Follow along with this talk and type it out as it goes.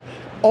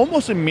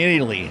almost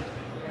immediately,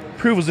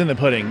 proof was in the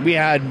pudding. We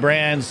had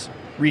brands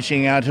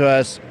reaching out to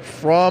us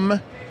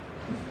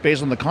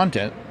based on the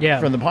content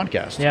from the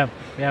podcast. Yeah,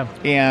 yeah.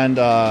 And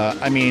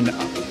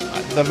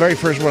the very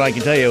first one I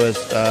can tell you was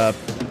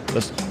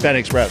Panda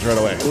Express right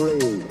away. 3,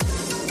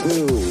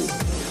 2,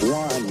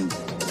 1,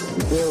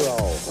 0.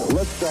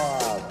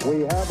 Liftoff.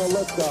 We have a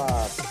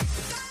liftoff.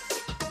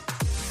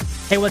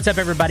 Hey, what's up,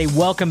 everybody?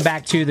 Welcome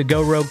back to the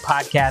Go Rogue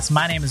podcast.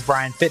 My name is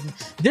Brian Fitton.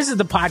 This is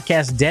the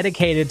podcast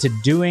dedicated to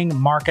doing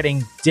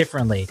marketing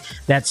differently.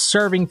 That's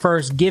serving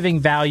first, giving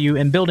value,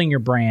 and building your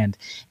brand.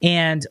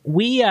 And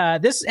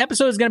this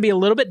episode is going to be a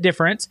little bit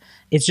different.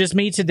 It's just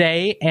me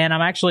today, and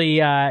I'm actually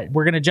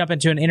we're going to jump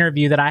into an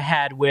interview that I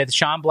had with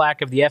Sean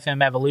Black of the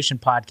FM Evolution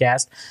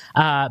podcast.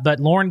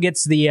 But Lauren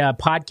gets the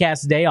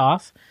podcast day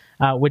off.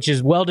 Which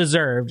is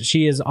well-deserved.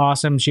 She is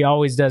awesome. She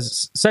always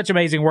does such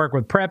amazing work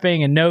with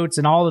prepping and notes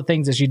and all the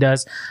things that she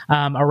does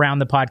around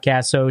the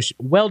podcast. So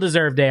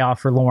well-deserved day off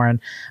for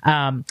Lauren.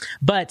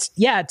 But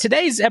yeah,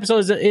 today's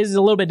episode is a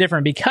little bit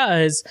different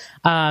because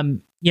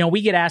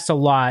we get asked a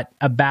lot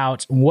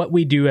about what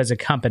we do as a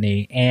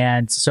company.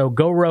 And so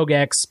Go Rogue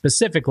X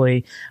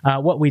specifically,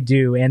 what we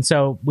do. And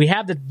so we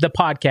have the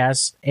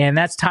podcast, and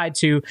that's tied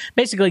to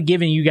basically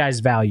giving you guys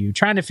value,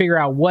 trying to figure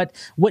out what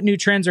new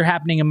trends are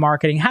happening in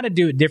marketing, how to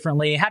do it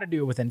differently, how to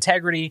do it with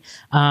integrity.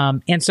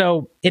 And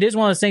so it is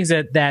one of those things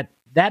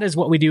that is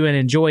what we do and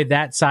enjoy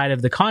that side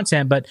of the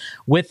content. But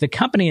with the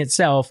company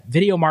itself,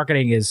 video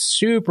marketing is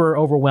super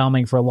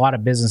overwhelming for a lot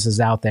of businesses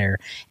out there.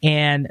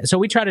 And so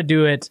we try to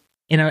do it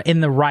in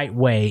the right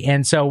way.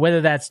 And so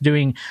whether that's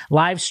doing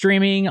live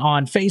streaming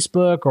on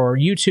Facebook or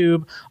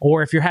YouTube,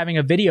 or if you're having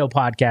a video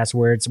podcast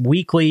where it's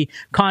weekly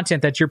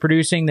content that you're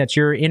producing, that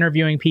you're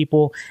interviewing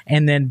people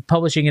and then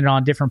publishing it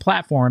on different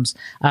platforms,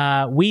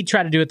 we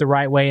try to do it the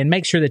right way and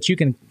make sure that you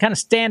can kind of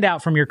stand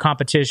out from your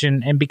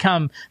competition and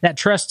become that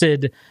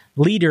trusted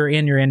leader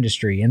in your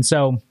industry. And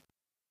so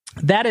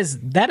that is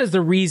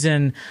the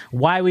reason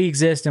why we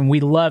exist, and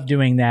we love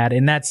doing that.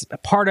 And that's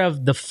part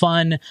of the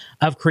fun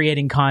of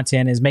creating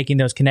content, is making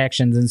those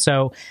connections. And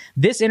so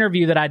this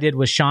interview that I did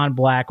with Sean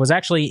Black was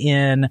actually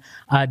in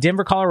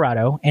Denver,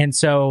 Colorado. And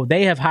so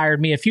they have hired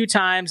me a few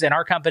times and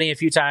our company a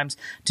few times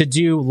to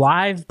do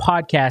live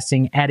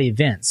podcasting at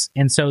events.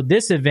 And so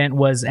this event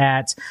was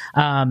at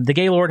the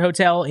Gaylord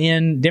Hotel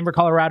in Denver,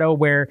 Colorado,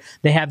 where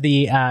they have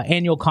the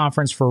annual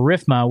conference for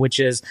RIFMA, which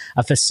is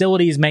a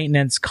facilities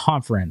maintenance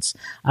conference.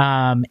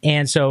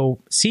 And so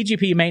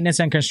CGP Maintenance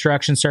and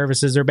Construction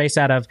Services are based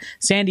out of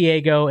San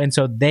Diego. And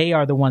so they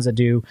are the ones that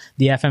do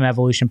the FM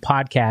Evolution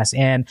podcast.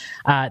 And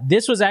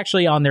this was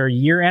actually on their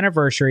year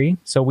anniversary.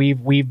 So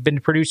we've been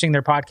producing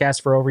their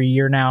podcast for over a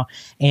year now.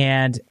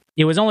 And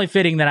it was only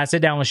fitting that I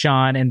sit down with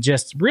Sean and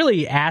just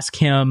really ask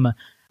him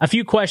a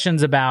few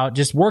questions about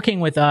just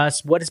working with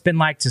us, what it's been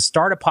like to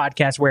start a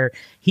podcast where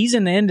he's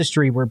in the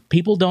industry where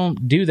people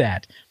don't do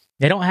that.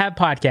 They don't have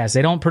podcasts.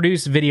 They don't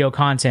produce video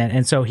content.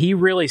 And so he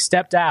really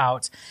stepped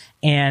out,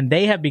 and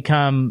they have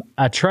become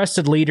a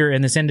trusted leader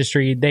in this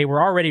industry. They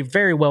were already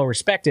very well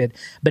respected,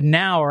 but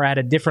now are at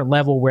a different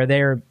level where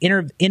they're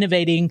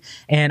innovating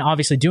and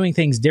obviously doing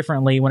things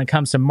differently when it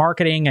comes to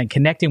marketing and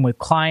connecting with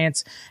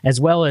clients,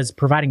 as well as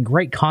providing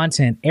great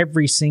content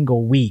every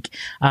single week.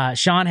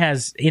 Sean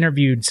has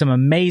interviewed some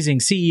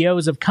amazing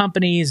CEOs of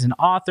companies and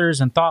authors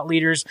and thought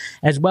leaders,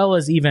 as well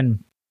as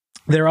even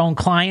their own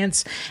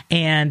clients.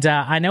 And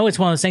I know it's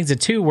one of those things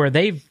too, where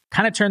they've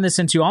kind of turned this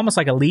into almost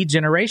like a lead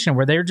generation,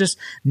 where they're just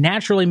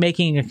naturally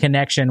making a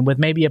connection with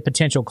maybe a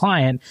potential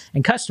client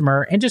and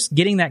customer and just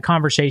getting that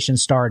conversation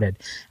started.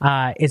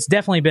 It's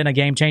definitely been a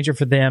game changer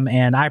for them.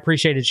 And I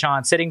appreciated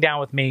Sean sitting down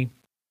with me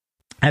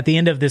at the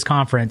end of this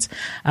conference.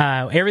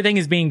 Everything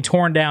is being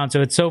torn down.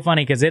 So it's so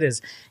funny because it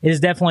is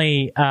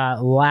definitely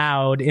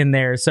loud in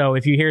there. So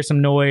if you hear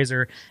some noise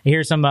or you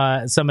hear some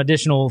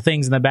additional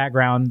things in the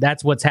background,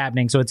 that's what's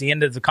happening. So it's the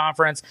end of the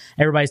conference.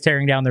 Everybody's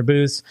tearing down their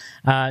booths.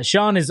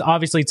 Sean is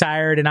obviously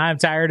tired, and I'm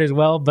tired as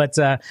well, but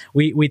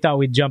we thought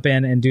we'd jump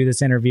in and do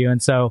this interview.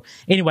 And so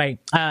anyway,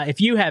 if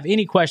you have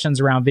any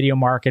questions around video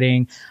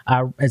marketing,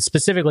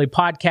 specifically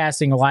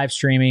podcasting or live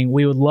streaming,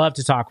 we would love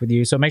to talk with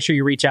you. So make sure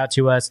you reach out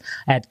to us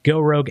at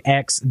GoRogueX.com.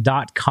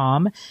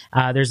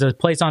 There's a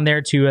place on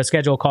there to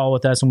schedule a call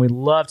with us, and we'd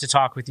love to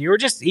talk with you or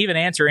just even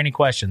answer any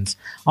questions.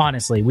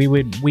 Honestly,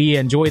 we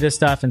enjoy this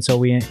stuff, and so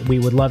we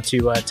would love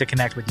to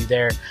connect with you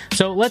there.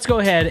 So let's go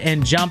ahead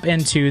and jump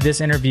into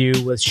this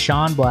interview with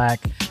Sean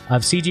Black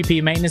of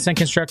CGP Maintenance and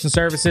Construction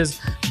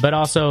Services, but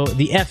also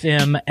the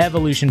FM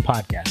Evolution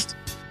podcast.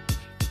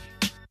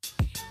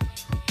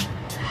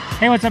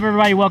 Hey, what's up,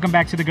 everybody? Welcome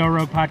back to the Go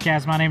Rogue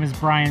podcast. My name is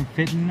Brian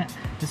Fitton.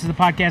 This is a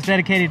podcast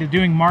dedicated to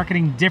doing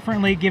marketing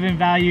differently, giving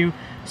value,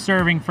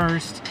 serving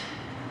first.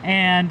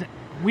 And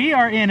we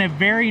are in a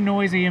very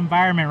noisy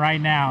environment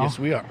right now. Yes,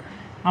 we are.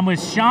 I'm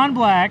with Sean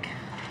Black,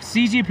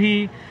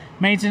 CGP,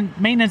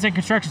 Maintenance and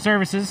Construction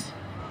Services,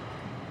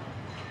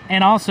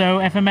 and also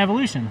FM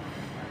Evolution.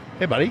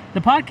 Hey, buddy.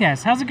 The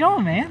podcast. How's it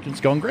going, man?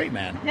 It's going great,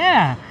 man.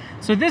 Yeah.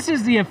 So this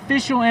is the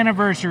official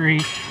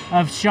anniversary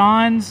of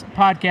Sean's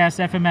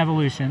podcast, FM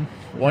Evolution.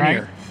 1 right?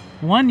 year.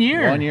 1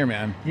 year. 1 year,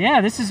 man.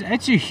 Yeah, it's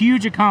a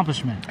huge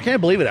accomplishment. I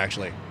can't believe it,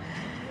 actually.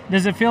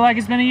 Does it feel like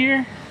it's been a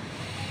year?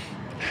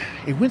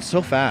 It went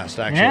so fast,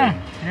 actually.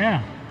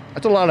 Yeah.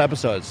 That's a lot of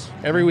episodes.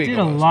 Every week. Did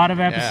a lot of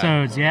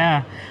episodes,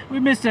 yeah. We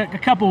missed a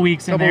couple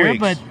weeks in there,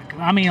 but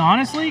I mean,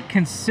 honestly,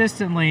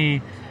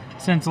 consistently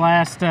since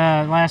last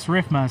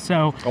RIFMA.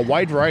 So a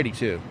wide variety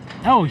too.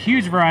 Oh,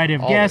 huge variety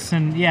of guests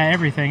and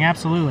everything.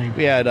 Absolutely.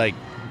 We had like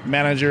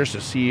managers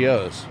to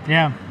CEOs.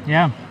 Yeah.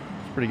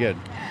 It's pretty good.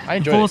 I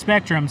enjoyed full it.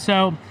 spectrum.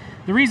 So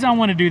the reason I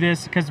want to do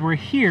this because we're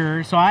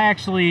here. So I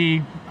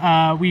actually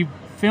we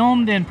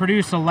filmed and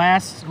produced the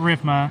last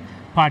RIFMA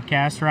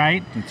podcast,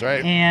 right? That's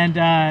right.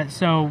 And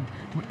so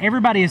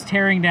everybody is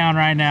tearing down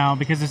right now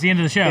because it's the end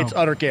of the show. It's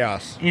utter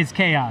chaos. It's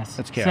chaos.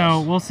 It's chaos.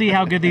 So we'll see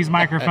how good these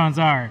microphones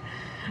are.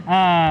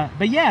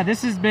 But yeah,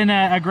 this has been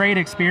a great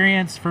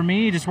experience for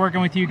me, just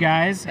working with you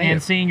guys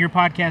and seeing your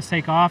podcast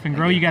take off and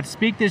grow. You got to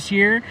speak this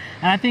year,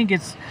 and I think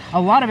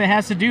a lot of it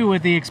has to do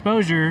with the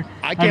exposure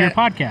of your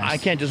podcast. I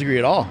can't disagree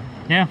at all.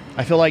 Yeah.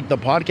 I feel like the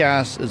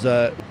podcast is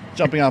a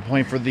jumping off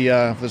point for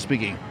the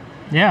speaking.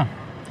 Yeah,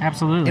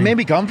 absolutely. It made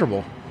me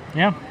comfortable.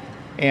 Yeah.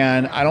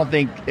 And I don't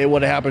think it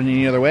would have happened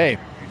any other way.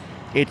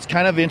 It's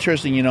kind of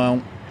interesting,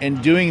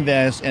 in doing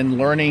this and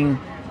learning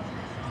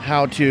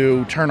how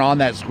to turn on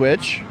that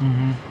switch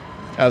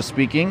of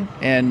speaking,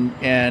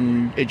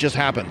 and it just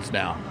happens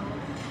now.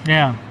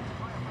 Yeah.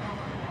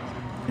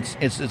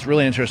 It's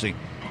really interesting.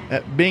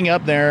 Being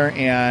up there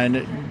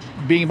and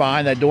being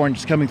behind that door and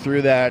just coming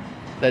through that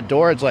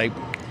door, it's like,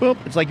 boop,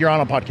 it's like you're on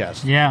a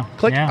podcast. Yeah.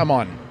 Click, yeah. I'm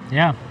on.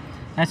 Yeah.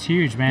 That's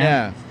huge, man.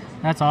 Yeah.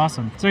 That's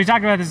awesome. So you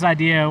talked about this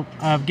idea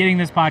of getting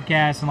this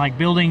podcast and like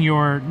building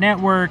your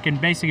network and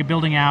basically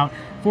building out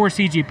for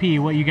CGP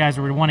what you guys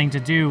were wanting to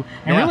do,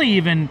 and really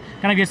even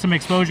kind of get some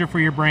exposure for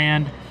your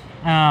brand.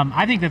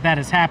 I think that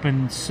has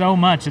happened so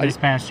much in this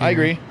past year. I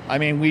agree. I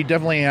mean, we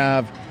definitely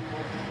have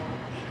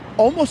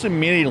almost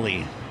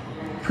immediately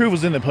proof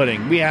was in the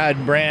pudding. We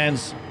had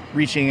brands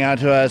reaching out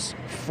to us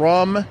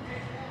from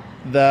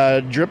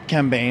the drip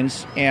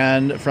campaigns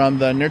and from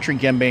the nurturing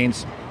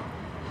campaigns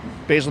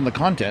based on the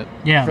content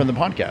from the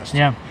podcast.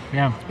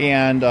 Yeah.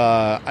 And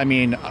I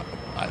mean,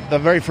 the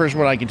very first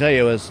one I can tell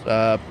you was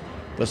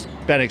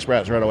Ben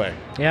Express right away.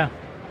 Yeah.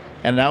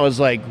 And that was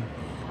like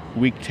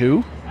week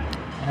 2.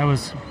 That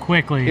was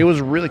quickly. It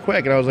was really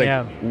quick, and I was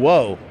like,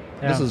 whoa,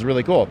 this is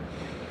really cool.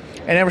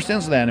 And ever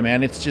since then,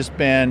 man, it's just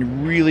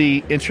been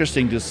really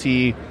interesting to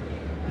see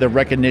the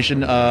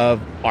recognition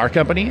of our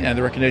company and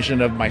the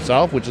recognition of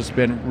myself, which has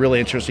been really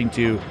interesting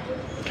to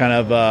kind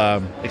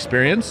of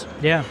experience.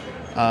 Yeah.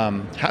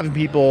 Having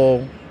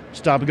people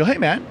stop and go, hey,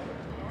 man,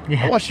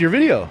 I watched your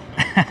video.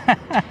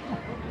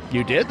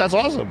 You did? That's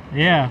awesome.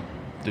 Yeah.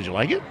 Did you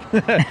like it?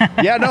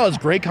 Yeah, no, it's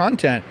great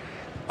content.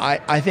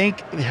 I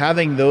think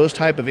having those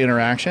type of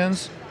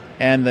interactions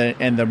and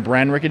the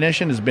brand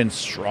recognition has been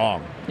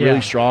strong,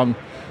 really strong.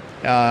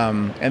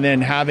 And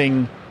then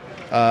having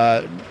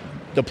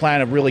the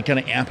plan of really kind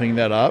of amping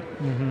that up,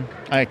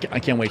 I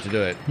can't wait to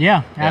do it.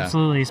 Yeah,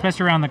 absolutely.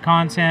 Especially around the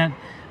content,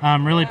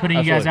 really putting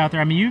you guys out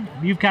there. I mean,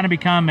 you've kind of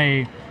become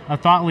a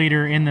thought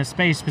leader in the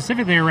space,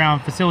 specifically around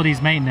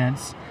facilities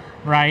maintenance,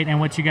 right? And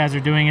what you guys are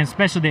doing, and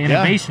especially the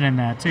innovation in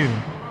that too.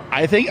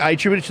 I think I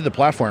attribute it to the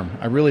platform.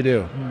 I really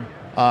do.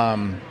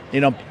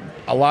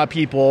 A lot of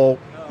people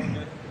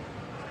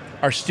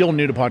are still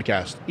new to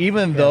podcast,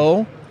 even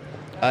though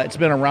it's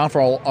been around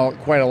for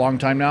quite a long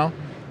time now.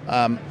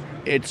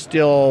 It's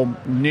still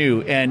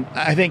new, and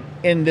I think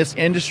in this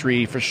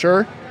industry, for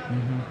sure,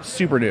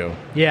 super new.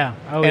 Yeah.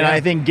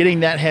 I think getting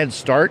that head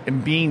start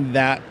and being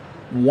that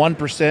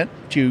 1%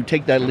 to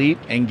take that leap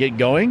and get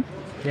going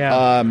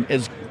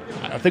is.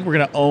 I think we're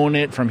going to own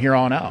it from here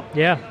on out.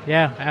 Yeah,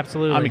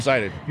 absolutely. I'm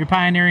excited. You're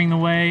pioneering the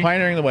way.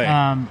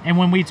 And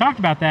when we talked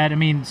about that, I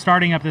mean,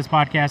 starting up this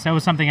podcast, that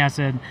was something I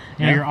said,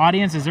 your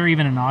audience, is there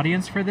even an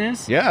audience for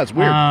this? Yeah, it's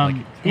weird.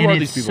 Who are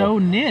these people? It's so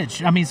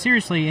niche. I mean,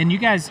 seriously. And you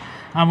guys,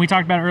 we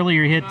talked about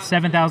earlier, you hit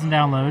 7,000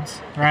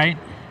 downloads, right?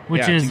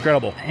 Which is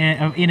incredible.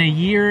 In a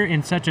year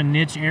in such a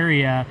niche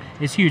area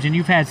is huge. And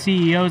you've had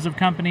CEOs of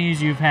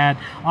companies, you've had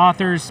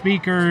authors,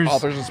 speakers.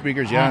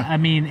 I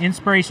mean,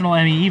 inspirational,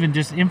 even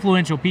just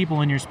influential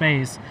people in your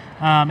space.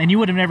 And you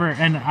would have never,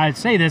 and I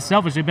say this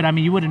selfishly, but I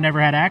mean, you would have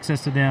never had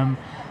access to them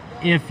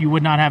if you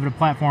would not have a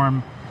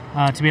platform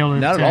to be able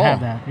to have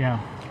that. Yeah.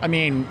 I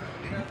mean,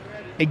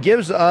 it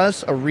gives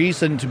us a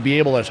reason to be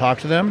able to talk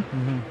to them,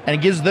 and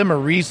it gives them a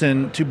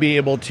reason to be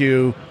able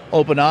to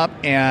open up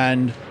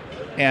and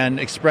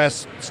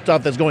express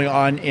stuff that's going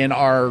on in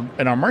our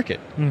market.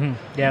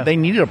 Yeah, they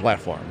needed a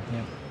platform.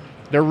 Yeah.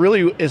 There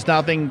really is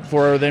nothing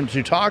for them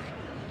to talk,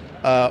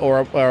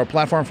 or a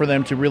platform for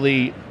them to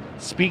really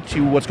speak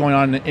to what's going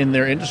on in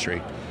their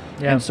industry.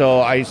 Yeah. And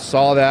so I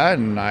saw that,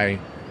 and I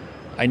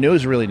knew it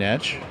was really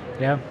niche.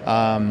 Yeah.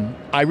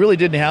 I really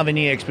didn't have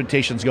any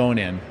expectations going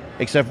in,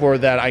 except for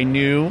that I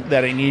knew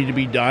that it needed to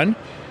be done,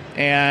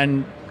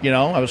 and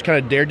I was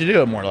kind of dared to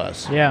do it, more or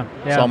less. Yeah.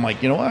 So I'm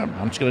like, you know what?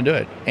 I'm just going to do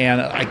it.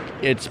 And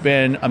it's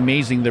been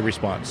amazing, the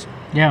response.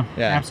 Yeah,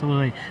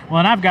 absolutely. Well,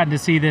 and I've gotten to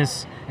see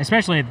this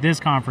especially at this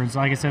conference.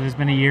 Like I said, it's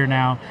been a year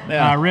now.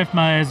 Yeah.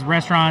 RIFMA is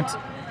Restaurant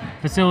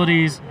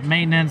Facilities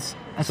Maintenance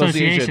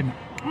Association.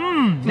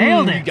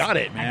 Nailed it. You got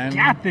it, man. I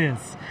got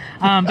this.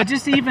 But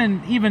just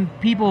even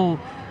people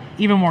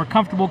even more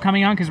comfortable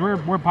coming on, because we're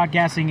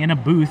podcasting in a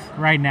booth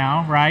right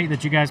now, right?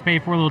 That you guys pay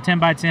for, a little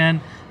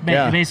 10x10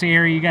 basic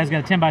area. You guys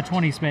got a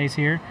 10x20 space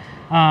here.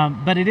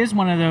 But it is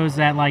one of those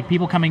that, like,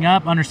 people coming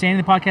up,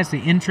 understanding the podcast, the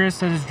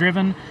interest that is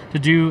driven to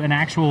do an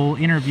actual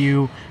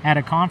interview at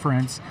a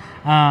conference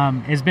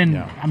has been,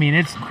 I mean,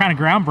 it's kind of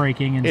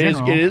groundbreaking in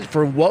general. It is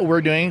for what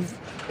we're doing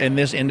in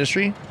this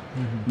industry,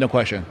 no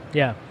question.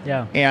 Yeah.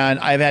 And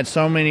I've had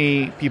so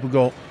many people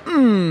go,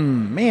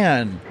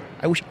 man,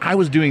 I wish I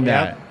was doing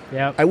that.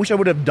 Yep. I wish I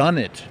would have done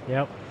it.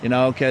 Yep. You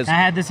know, because I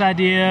had this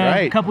idea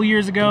a couple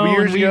years ago. I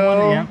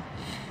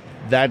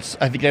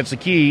think that's the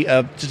key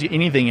of just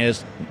anything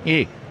is,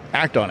 hey,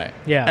 act on it.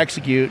 Yeah.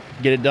 Execute,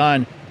 get it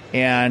done.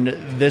 And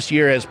this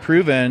year has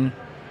proven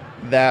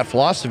that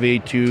philosophy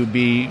to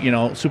be,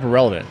 super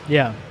relevant.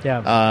 Yeah.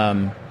 That's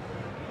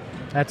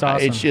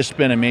awesome. It's just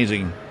been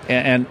amazing.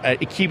 And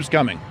it keeps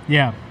coming.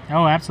 Yeah.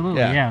 Oh,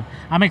 absolutely. Yeah.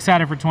 I'm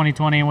excited for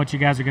 2020 and what you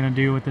guys are going to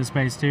do with this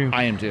space too.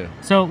 I am too.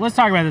 So let's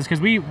talk about this,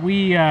 because we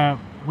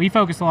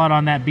focus a lot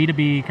on that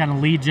B2B kind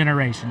of lead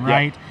generation,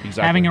 right? Yep,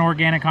 exactly. Having an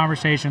organic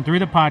conversation through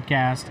the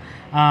podcast.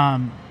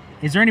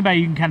 Is there anybody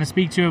you can kind of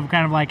speak to of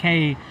kind of like,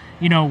 hey,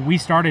 we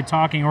started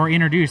talking or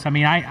introduced? I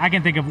mean, I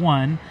can think of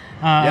one,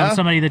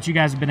 somebody that you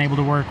guys have been able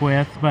to work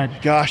with, but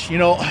gosh,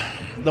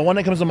 the one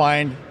that comes to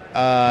mind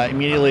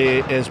immediately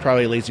is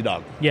probably Lazy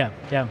Dog. Yeah.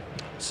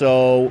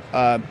 So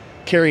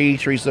Carrie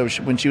Teresa,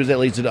 when she was at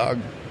Lazy Dog,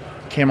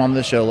 came on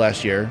the show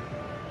last year,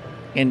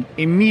 and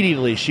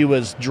immediately she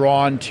was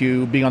drawn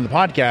to being on the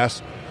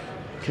podcast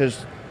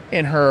because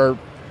in her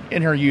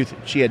youth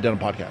she had done a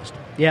podcast.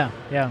 Yeah.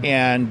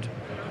 And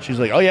she's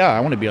like, oh yeah, I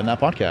want to be on that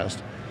podcast.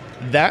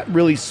 That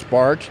really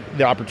sparked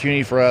the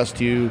opportunity for us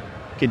to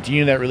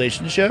continue that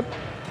relationship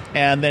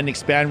and then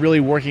expand, really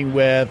working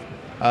with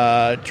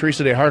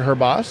Teresa DeHart, her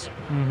boss.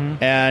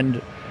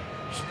 And,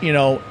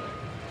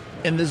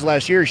 in this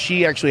last year,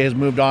 she actually has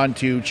moved on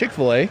to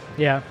Chick-fil-A.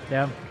 Yeah.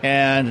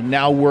 And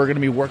now we're going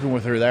to be working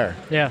with her there.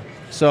 Yeah.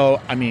 So,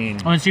 I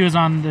mean... Oh, and she was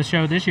on the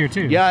show this year,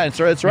 too. Yeah,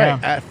 that's right.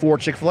 Yeah. For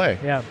Chick-fil-A.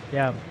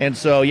 Yeah. And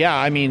so,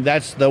 I mean,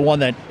 that's the one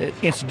that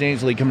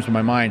instantaneously comes to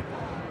my mind.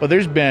 But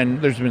there's been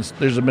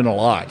a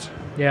lot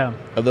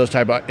of those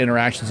type of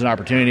interactions and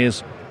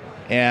opportunities.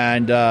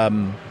 And,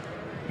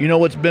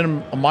 what's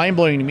been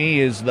mind-blowing to me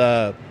is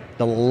the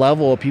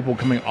level of people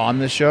coming on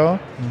this show,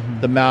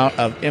 the amount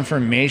of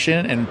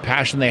information and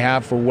passion they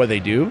have for what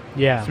they do.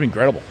 Yeah. It's been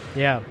incredible.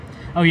 Yeah.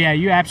 Oh, yeah,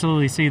 you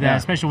absolutely see that,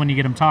 especially when you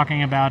get them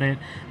talking about it.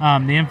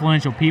 The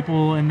influential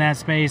people in that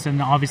space, and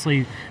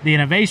obviously the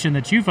innovation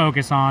that you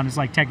focus on is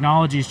like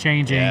technology is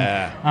changing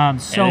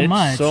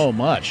so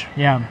much.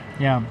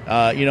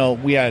 Yeah.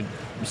 We had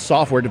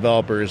software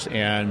developers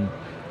and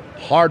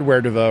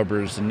hardware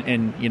developers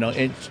and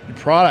it's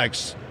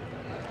products,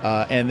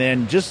 and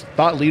then just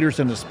thought leaders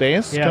in the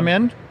space come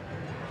in.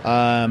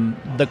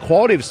 The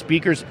quality of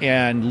speakers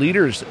and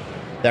leaders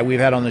that we've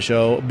had on the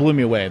show blew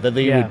me away. That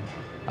they would,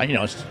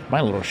 it's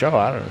my little show.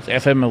 I don't know. It's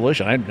FM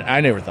Evolution.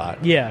 I never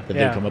thought that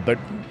they'd come up, but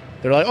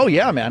they're like, oh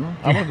yeah, man,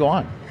 I want to go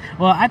on.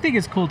 Well, I think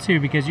it's cool too,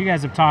 because you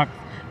guys have talked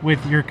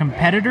with your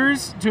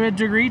competitors to a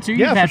degree too.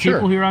 You've had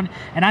people who are on,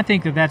 and I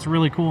think that that's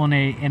really cool in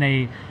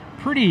a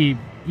pretty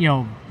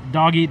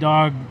dog eat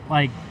dog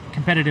like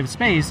competitive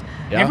space.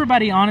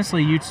 Everybody,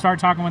 honestly, you start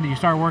talking with them, you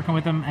start working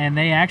with them, and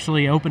they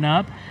actually open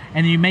up,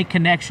 and you make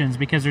connections,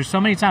 because there's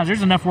so many times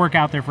there's enough work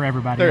out there for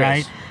everybody,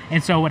 right?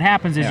 And so what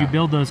happens is you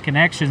build those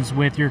connections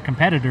with your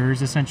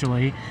competitors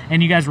essentially,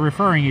 and you guys are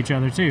referring each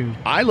other too.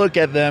 I look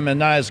at them and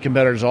not as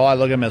competitors at all. I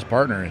look at them as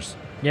partners.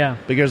 Yeah.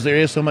 Because there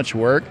is so much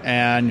work,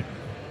 and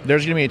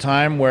there's going to be a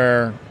time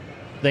where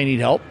they need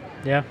help.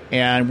 Yeah.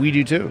 And we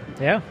do too.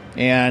 Yeah.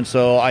 And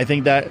so I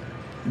think that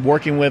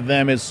working with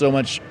them is so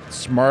much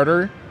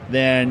smarter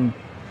than,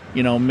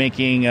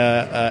 making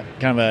a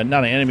kind of a,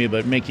 not an enemy,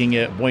 but making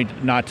it a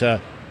point not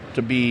to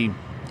be...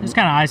 Just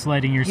kind of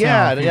isolating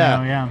yourself.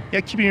 Yeah,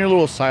 keeping your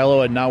little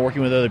silo and not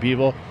working with other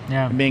people.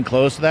 Yeah. And being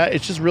close to that.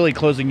 It's just really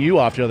closing you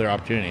off to other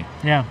opportunity.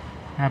 Yeah,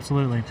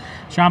 absolutely.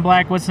 Sean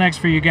Black, what's next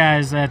for you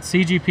guys at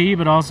CGP,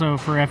 but also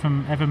for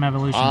FM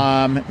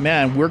Evolution?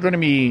 Man, we're going to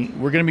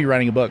be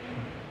writing a book.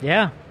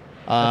 Yeah.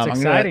 That's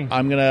exciting.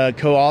 I'm going to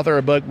co-author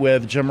a book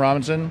with Jim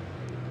Robinson,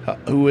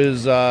 who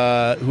is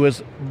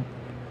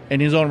in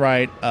his own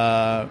right,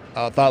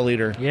 a thought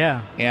leader.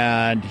 Yeah.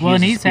 And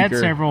he's had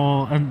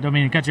several, I don't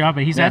mean to cut you off,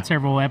 but he's had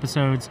several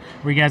episodes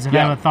where you guys have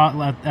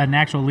had an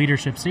actual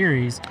leadership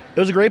series. It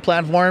was a great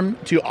platform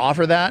to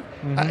offer that.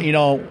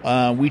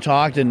 We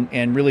talked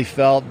and really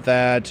felt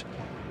that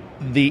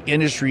the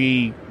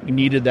industry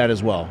needed that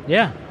as well.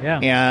 Yeah.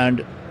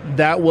 And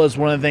that was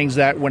one of the things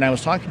that when I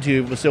was talking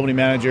to facility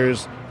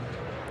managers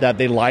that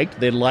they liked,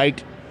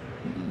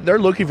 they're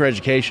looking for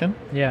education.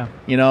 Yeah.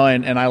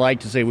 And I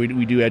like to say we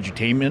do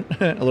edutainment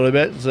a little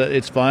bit. So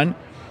it's fun.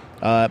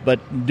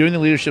 But doing the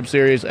leadership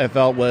series I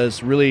felt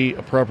was really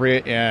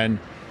appropriate and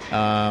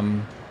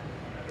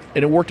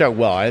it worked out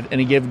well. And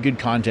he gave good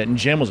content. And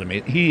Jim was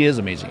amazing. He is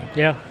amazing.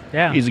 Yeah,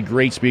 yeah. He's a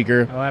great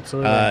speaker. Oh,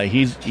 absolutely.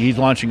 He's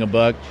launching a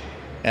book,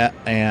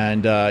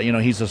 and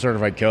he's a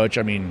certified coach.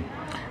 I mean,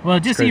 well,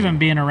 just even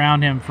being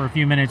around him for a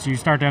few minutes, you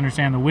start to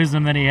understand the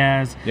wisdom that he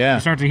has. Yeah.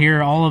 You start to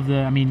hear all of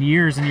the,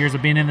 years and years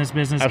of being in this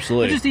business.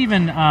 Absolutely. But just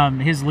even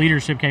his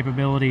leadership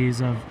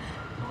capabilities of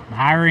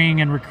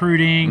hiring and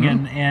recruiting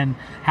and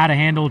how to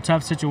handle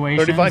tough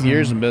situations. 35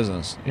 years in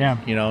business. Yeah.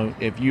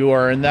 If you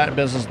are in that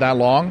business that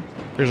long,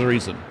 there's a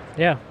reason.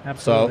 Yeah,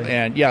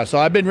 absolutely. So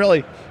I've been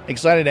really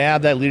excited to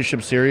have that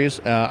leadership series.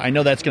 I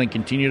know that's going to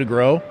continue to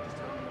grow,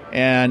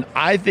 and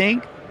I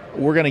think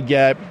we're going to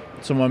get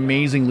some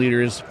amazing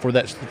leaders for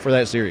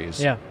that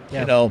series. Yeah.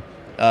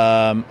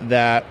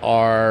 That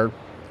are.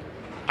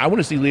 I want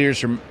to see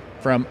leaders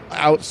from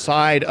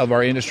outside of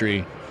our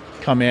industry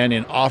come in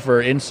and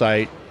offer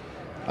insight.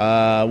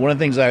 One of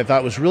the things that I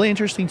thought was really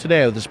interesting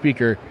today with the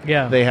speaker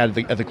they had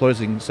at the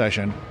closing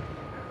session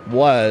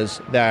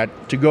was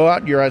that to go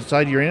out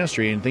outside your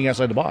industry and think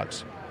outside the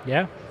box.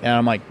 Yeah. And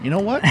I'm like, you know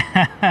what?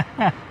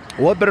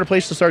 What better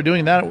place to start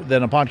doing that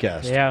than a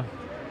podcast? Yeah.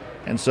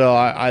 And so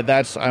I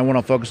want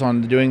to focus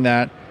on doing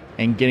that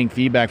and getting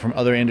feedback from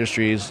other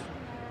industries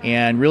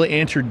and really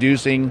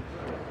introducing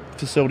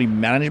facility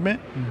management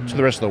to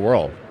the rest of the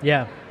world.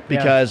 Yeah.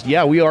 Because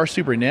we are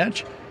super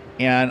niche,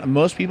 and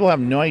most people have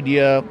no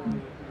idea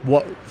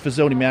what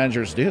facility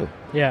managers do.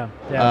 Yeah.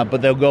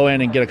 But they'll go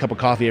in and get a cup of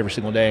coffee every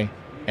single day,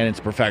 and it's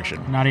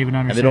perfection. Not even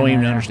understand. And they don't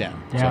even understand.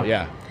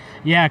 Yeah. So,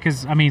 yeah,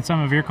 because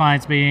some of your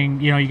clients being,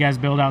 you guys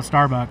build out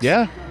Starbucks.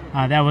 Yeah.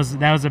 That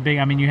was a big.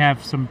 You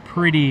have some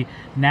pretty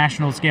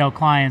national scale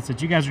clients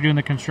that you guys are doing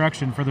the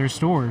construction for their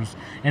stores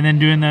and then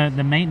doing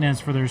the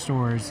maintenance for their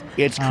stores.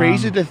 It's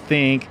crazy to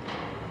think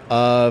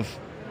of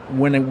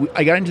when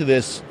I got into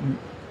this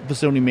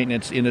facility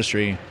maintenance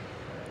industry.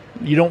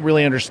 You don't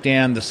really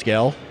understand the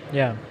scale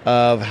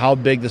of how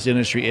big this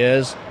industry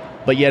is,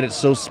 but yet it's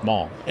so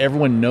small.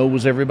 Everyone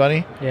knows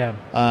everybody. Yeah.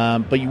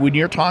 But when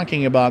you're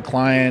talking about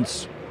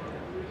clients,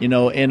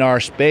 in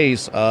our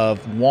space of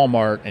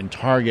Walmart and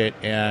Target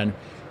and,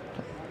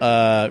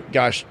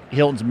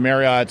 Hilton's,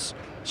 Marriott's,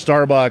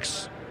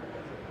 Starbucks,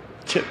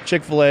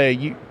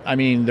 Chick-fil-A,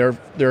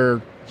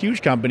 they're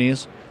huge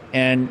companies,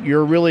 and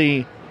you're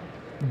really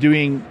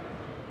doing,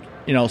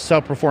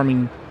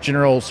 self-performing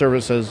general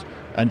services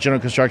and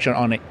general construction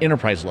on an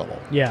enterprise level.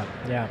 Yeah.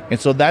 And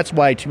so that's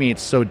why, to me,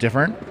 it's so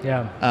different.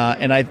 Yeah.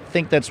 And I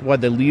think that's why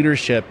the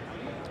leadership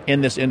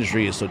in this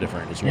industry is so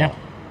different as well. Yeah.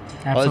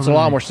 Absolutely. It's a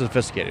lot more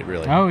sophisticated,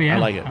 really. Oh, yeah. I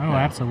like it. Oh,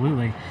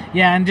 absolutely.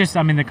 Yeah, and just,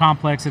 the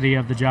complexity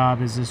of the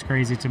job is just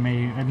crazy to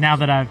me. And now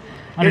that I've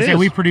understand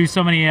we produce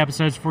so many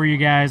episodes for you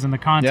guys and the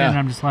content, and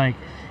I'm just like,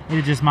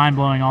 it's just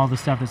mind-blowing all the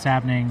stuff that's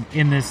happening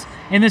in this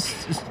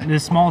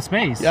small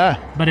space.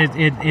 Yeah. But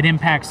it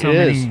impacts so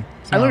many.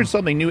 So. I learn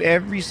something new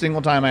every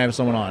single time I have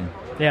someone on.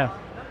 Yeah.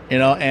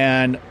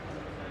 And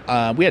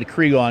we had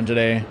Krieg on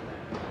today.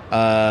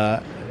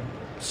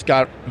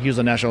 Scott, he was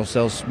a national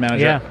sales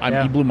manager.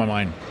 He blew my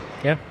mind.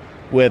 Yeah.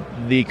 With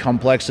the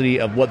complexity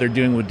of what they're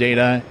doing with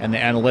data and the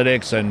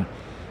analytics and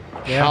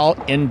how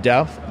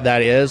in-depth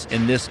that is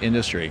in this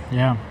industry.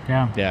 Yeah.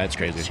 Yeah, it's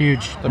crazy. It's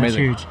huge. It's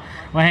amazing. That's huge.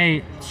 Well,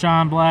 hey,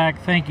 Sean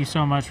Black, thank you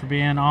so much for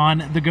being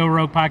on the Go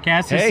Rogue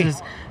podcast. This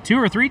is 2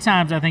 or 3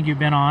 times I think you've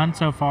been on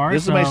so far.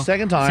 This is my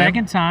second time.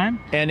 Second time.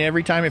 And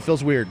every time it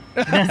feels weird.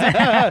 Because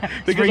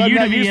I'm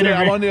not used to it.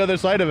 I'm on the other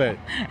side of it.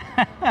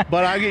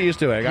 But I get used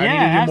to it. I need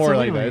to do more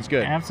like that. It's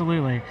good.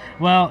 Absolutely.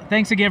 Well,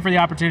 thanks again for the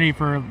opportunity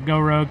for Go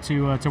Rogue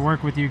to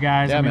work with you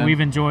guys. Yeah, we've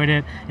enjoyed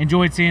it.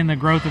 Enjoyed seeing the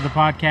growth of the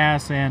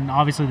podcast and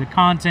obviously the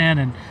content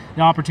and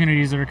the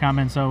opportunities that are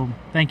coming. So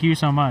thank you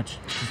so much.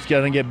 It's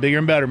going to get bigger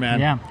and better, man.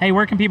 Yeah. Hey,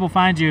 where can people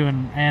find you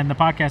and the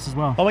podcast as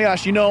well? Oh my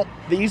gosh, the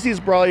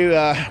easiest probably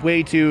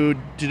way to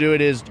do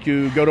it is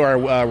to go to our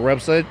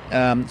website,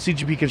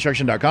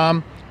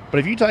 cgpconstruction.com. But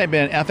if you type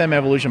in FM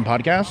Evolution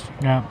Podcast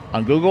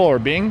on Google or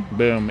Bing,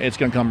 boom, it's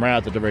going to come right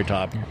out at the very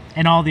top. Yeah.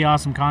 And all the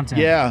awesome content.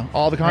 Yeah,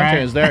 all the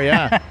content is there,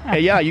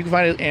 Hey, you can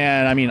find it,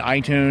 and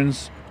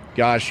iTunes,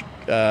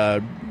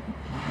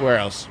 where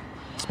else?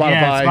 Spotify.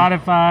 Yeah,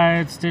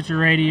 Spotify, Stitcher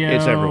Radio.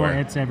 It's everywhere.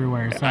 It's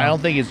everywhere. So. I don't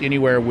think it's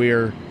anywhere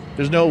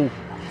there's no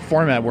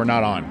format we're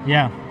not on.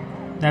 Yeah,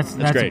 that's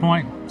the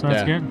point. So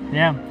that's good.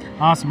 Yeah,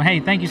 awesome. Hey,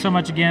 thank you so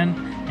much again,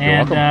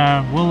 and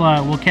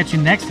we'll catch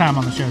you next time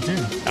on the show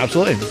too.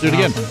 Absolutely. Let's do it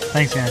again.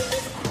 Thanks, guys.